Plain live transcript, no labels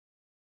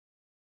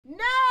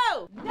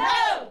No!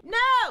 No!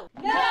 No!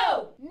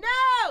 No!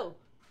 No!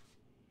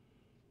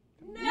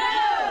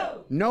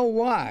 No! No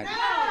what?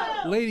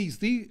 No! Ladies,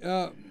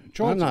 I'm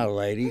Chauncey, not a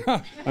lady.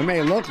 I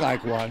may look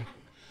like one.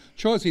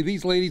 Chauncey,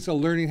 these ladies are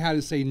learning how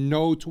to say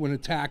no to an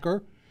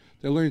attacker.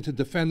 They're learning to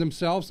defend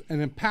themselves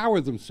and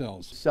empower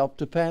themselves.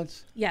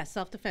 Self-defense? Yes,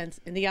 self-defense.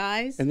 In the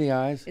eyes. In the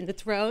eyes? In the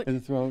throat. In the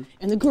throat?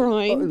 In the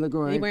groin. Oh, in the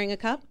groin. Are you wearing a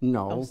cup?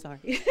 No. Oh,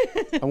 sorry.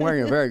 I'm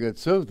wearing a very good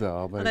suit,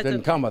 though, but it that's didn't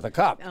okay. come with a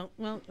cup. Oh,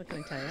 well, what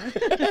can I tell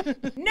you?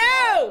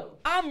 No!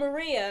 I'm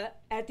Maria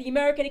at the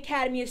American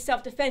Academy of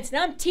Self-Defense, and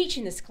I'm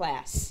teaching this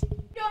class.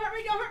 Don't hurt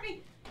me, don't hurt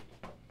me.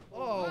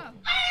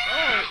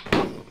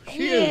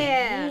 She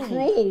is a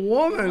cruel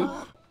woman.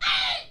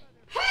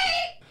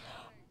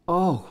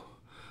 Oh,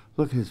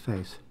 look at his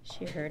face.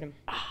 She hurt him.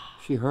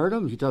 She hurt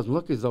him? He doesn't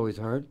look as though he's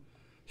hurt.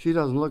 She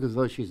doesn't look as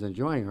though she's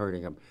enjoying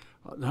hurting him.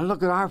 Now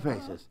look at our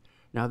faces.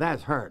 Now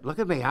that's hurt. Look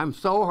at me. I'm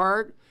so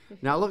hurt.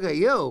 Now look at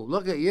you.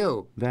 Look at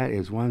you. That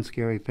is one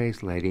scary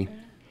face, lady.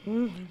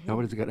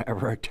 Nobody's going to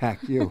ever attack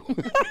you.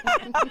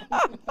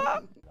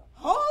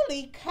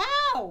 Holy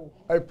cow!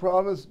 I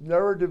promise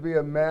never to be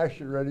a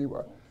masher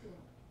anymore.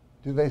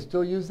 Do they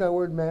still use that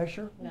word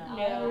masher?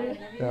 No.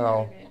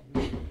 No.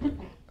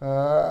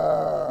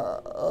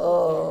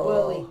 Oh.